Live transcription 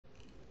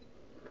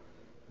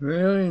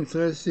very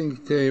interesting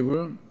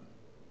table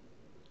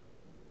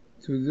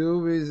to do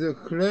with the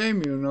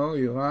claim, you know,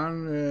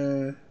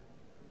 Iran,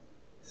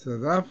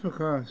 South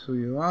Africa, so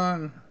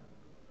Iran,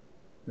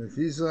 that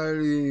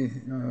Israeli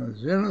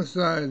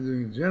genocide,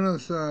 doing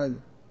genocide.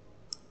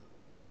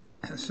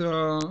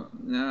 So,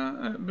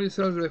 yeah,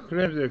 besides the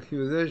claim, the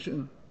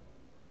accusation,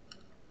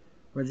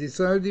 but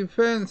Israel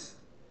defense,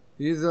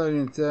 Israel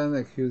in turn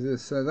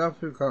accuses South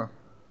Africa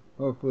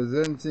of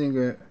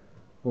presenting a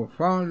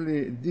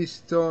profoundly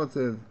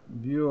distorted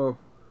view of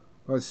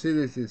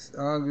hostilities,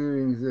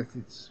 arguing that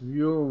its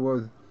view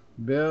was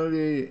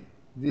barely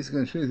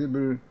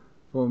distinguishable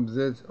from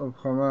that of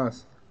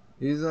Hamas.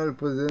 Israel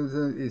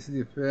presented its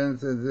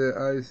defense at the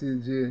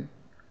ICJ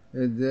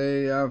a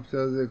day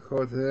after the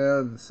court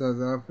heard the South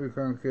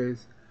African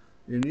case.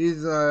 In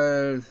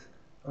Israel's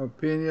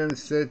opinion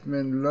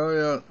statement,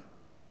 lawyer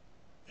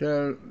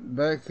Charles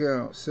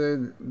Becker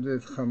said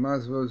that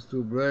Hamas was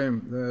to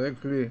blame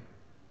directly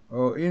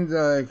or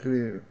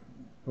indirectly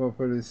for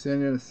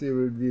Palestinian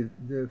civil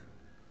death.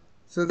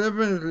 So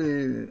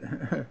definitely,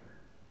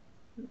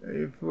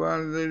 if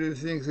one really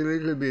thinks a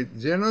little bit,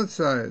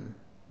 genocide,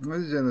 what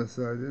is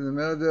genocide? It's the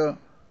murder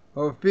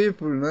of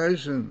people,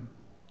 nation.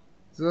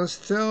 Those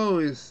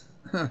terrorists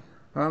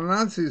are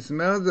Nazis,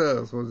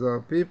 murderers, those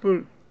are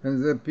people,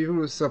 and the people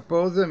who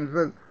support them. In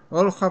fact,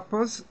 all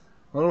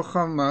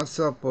Hamas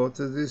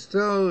supported these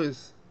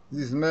terrorists,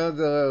 these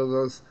murderers,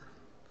 those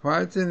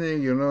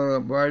frightening, you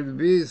know, wild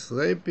beasts,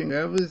 raping,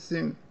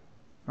 everything.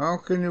 How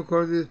can you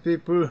call these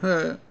people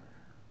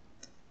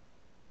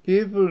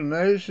people,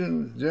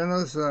 nations,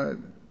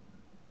 genocide?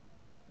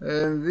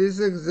 And this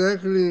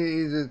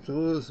exactly is the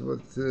truth,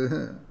 but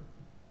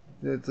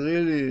that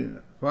really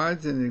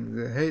frightening,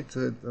 the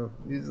hatred of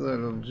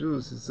Israel, of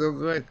Jews, is so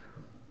great.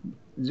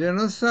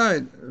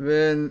 Genocide,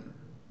 when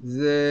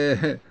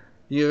the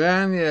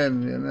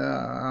Iranian, you know,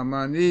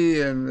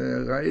 Amani and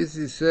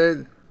Raisi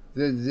said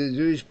that the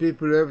Jewish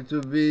people have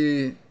to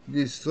be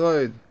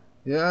destroyed.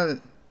 Yeah,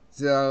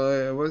 they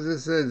are, what they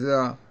said, they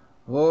are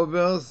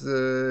robbers,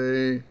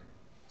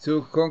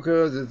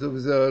 conquerors, they took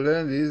their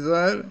land,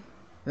 Israel,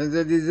 and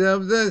they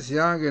deserve this,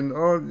 young and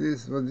old,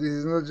 this, but this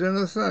is not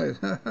genocide.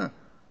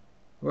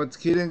 What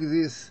killing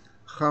these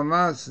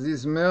Hamas,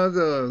 these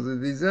murderers, they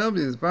deserve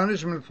this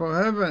punishment for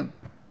heaven.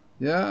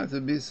 Yeah,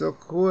 to be so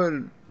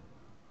cruel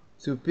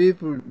to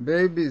people,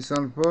 babies,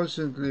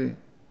 unfortunately.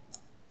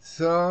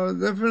 So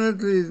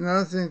definitely it's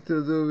nothing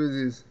to do with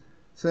this.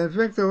 So in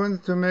fact I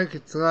wanted to make a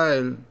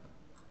trial.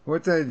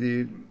 What I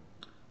did,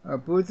 I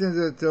put in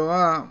the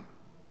Torah,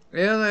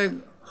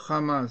 Ereg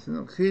Hamas, you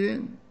know,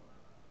 killing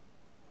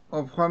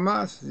of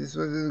Hamas. This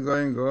was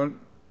going on.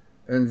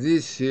 And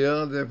this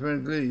year,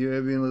 definitely, you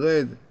have been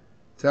read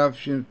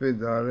Tafshin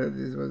Pedalet.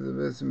 This was the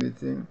best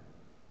meeting.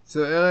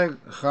 So Ereg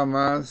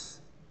Hamas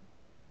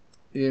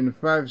in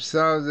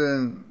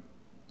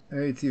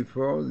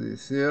 5084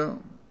 this year,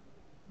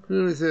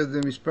 clearly says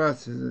the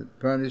Mishpat is a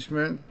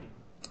punishment.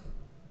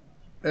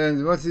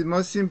 And what is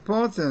most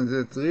important,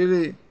 that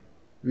really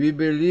we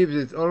believe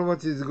that all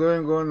what is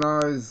going on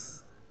now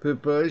is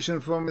preparation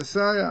for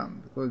Messiah,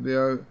 because we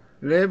are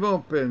labor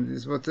pain. This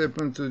is what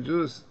happened to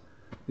Jews.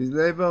 Is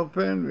labor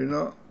pain, we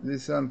know.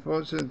 This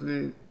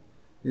unfortunately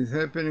is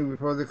happening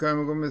before the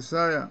coming of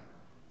Messiah.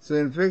 So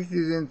in fact it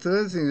is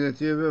interesting that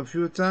you have a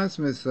few times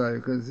Messiah.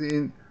 You can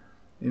see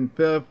in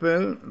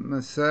purple,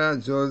 Messiah,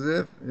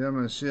 Joseph, yeah,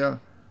 Mashiach.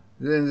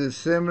 Then the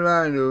same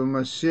line of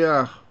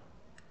Mashiach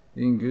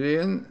in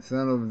green,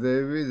 son of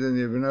David, and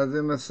you have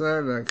another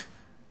Messiah, like,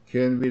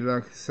 can be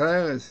like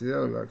Cyrus, yeah,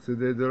 like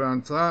today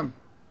Donald Trump.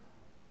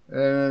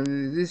 And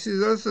this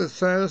is also,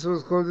 Cyrus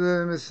was called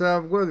the Messiah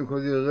of God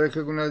because he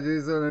recognized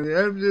Israel and he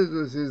helped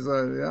with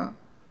Israel, yeah?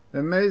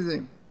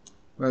 Amazing.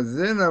 But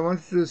then I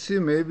wanted to see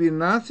maybe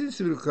Nazis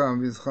will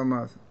come with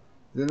Hamas.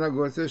 Then I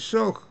got a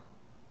shock.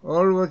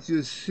 All what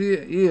you see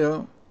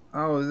here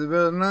are the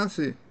word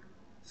Nazi.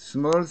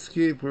 Small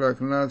skip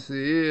like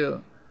Nazi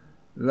here,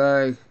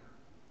 like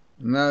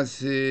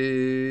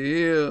Nazi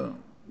here,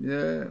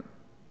 yeah?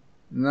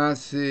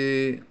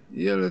 Nazi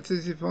here, let's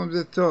see from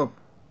the top.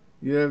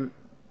 You have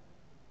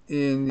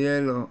in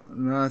yellow,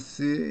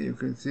 Nazi, you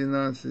can see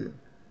Nazi.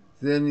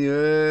 Then you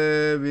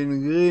have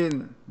in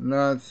green,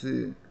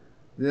 Nazi.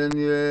 Then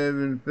you have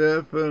in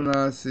purple,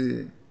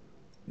 Nazi.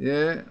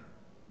 Yeah?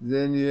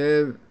 Then you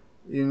have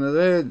in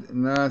red,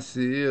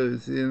 Nazi here. You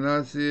see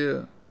Nazi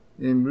here.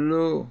 In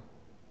blue.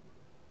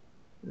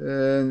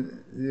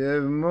 And you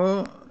have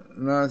more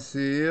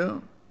Nazi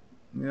here.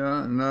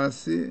 Yeah,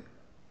 Nazi.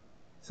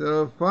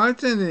 So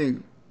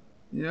fighting,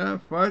 yeah,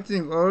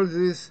 fighting all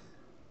these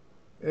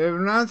have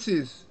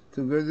Nazis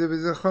together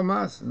with the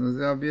Hamas.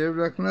 And they behave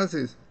like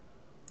Nazis.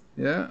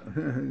 Yeah,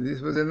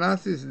 this was the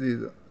Nazis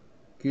did,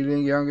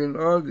 killing young and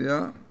old,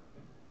 yeah.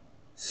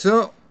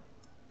 So,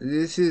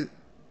 this is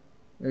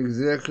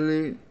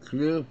exactly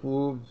clear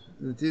proof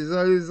that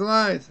Israel is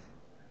right.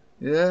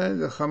 Yeah,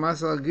 the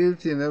Hamas are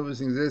guilty and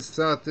everything. They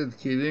started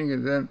killing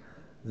and then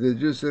the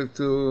Jews have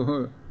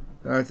to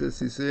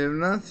see. So you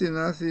have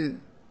Nazi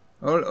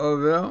all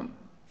over.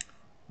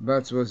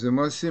 But what's the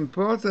most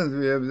important,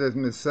 we have that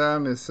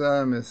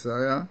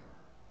Messiah,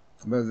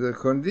 but the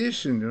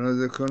condition,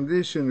 the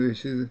condition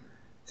which is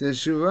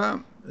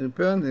Teshuvah,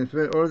 repentance,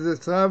 all the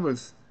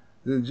troubles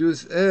the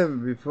Jews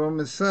have before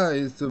Messiah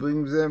is to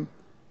bring them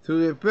to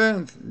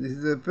repent. This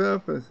is the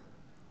purpose.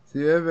 So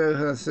you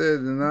ever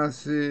said the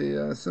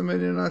Nazi, so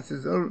many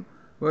Nazis, all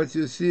what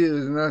you see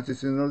is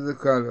Nazis in all the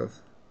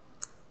colors.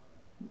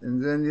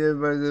 And then you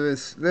have, by the way,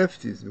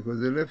 leftists,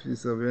 because the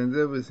leftists are behind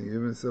everything,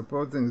 even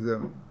supporting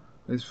them.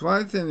 It's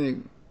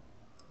frightening.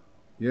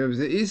 You have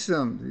the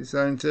Islam. This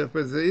I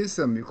interpret the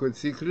Islam. You could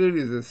see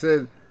clearly they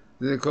said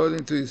that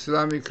according to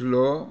Islamic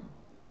law,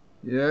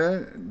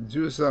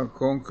 Jews are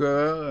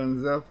conquerors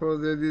and therefore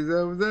they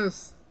deserve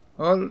death.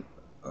 All,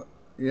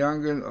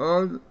 young and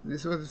old,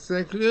 this was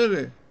said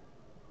clearly.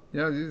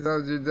 This is how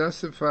they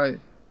justify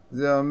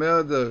their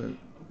murder,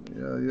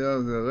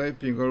 the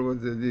raping, all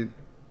what they did.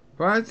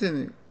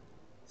 Frightening.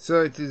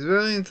 So it is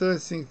very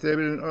interesting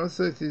table, and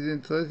also it is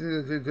interesting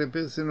that it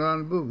appears in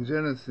one book,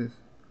 Genesis.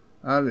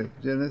 Aleph,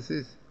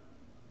 Genesis.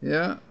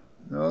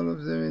 All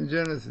of them in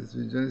Genesis.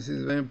 Genesis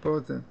is very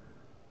important.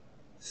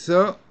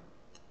 So,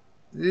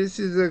 this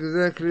is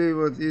exactly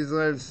what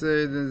Israel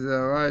said, and they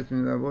are right. I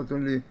wrote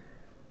only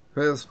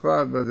first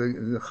part, but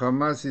the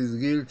Hamas is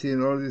guilty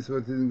in all this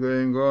what is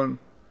going on.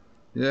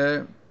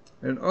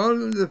 And all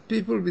the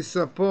people we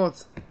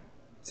support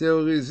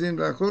terrorism,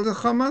 like all the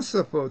Hamas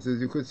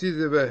supporters, you could see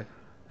they were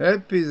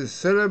happy, they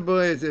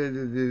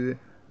celebrated,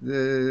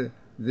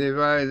 they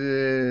buy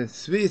the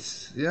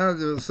sweets, they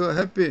were so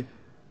happy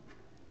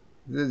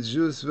that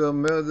Jews were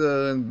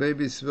murdered and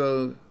babies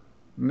were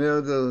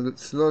murdered,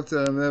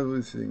 slaughtered and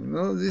everything.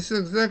 No, this is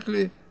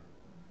exactly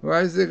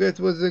why they get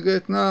what they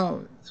get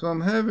now. It's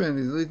from heaven.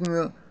 It's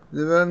written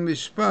the word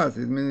mishpat.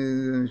 It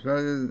means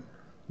mishpat is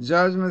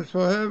judgment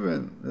for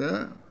heaven.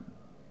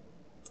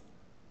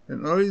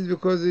 And all is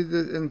because it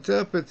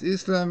interprets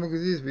Islam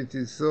exists, which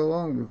is so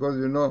wrong, because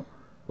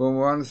from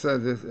one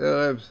side that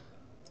Arabs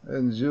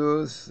and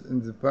Jews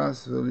in the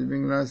past were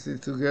living nicely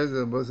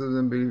together, both of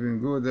them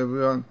believing good,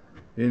 everyone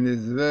in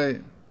his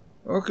way.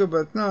 Okay,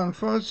 but now,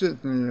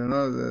 unfortunately,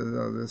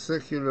 the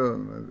secular,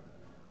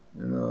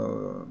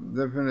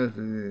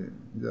 definitely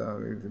they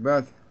are.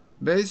 But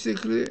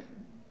basically,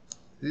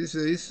 this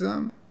is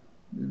Islam.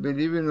 They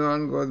believe in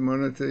one God,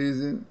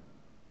 monotheism.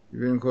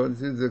 Even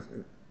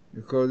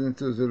according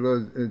to the law,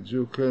 a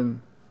Jew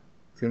can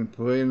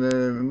pray in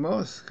a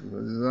mosque,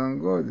 because it's one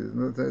God, it's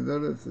not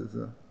idolatry.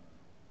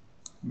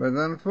 But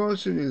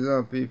unfortunately, there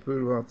are people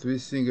who are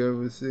twisting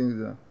everything,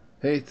 the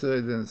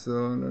hatred and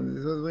so on, and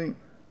this was bring.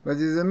 But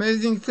it's an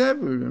amazing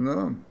table,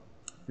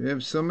 You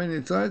have so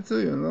many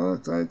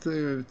titles, try to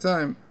have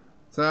time,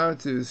 try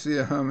to see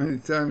how many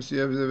times you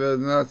have the word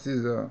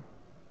Nazis are.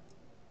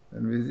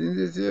 And within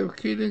this you have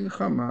killing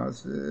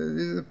Hamas.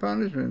 This is a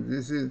punishment.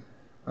 This is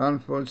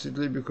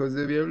unfortunately because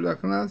they behave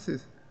like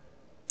Nazis.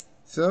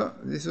 So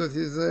this is what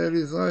Israel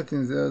is writing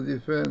in their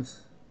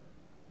defense.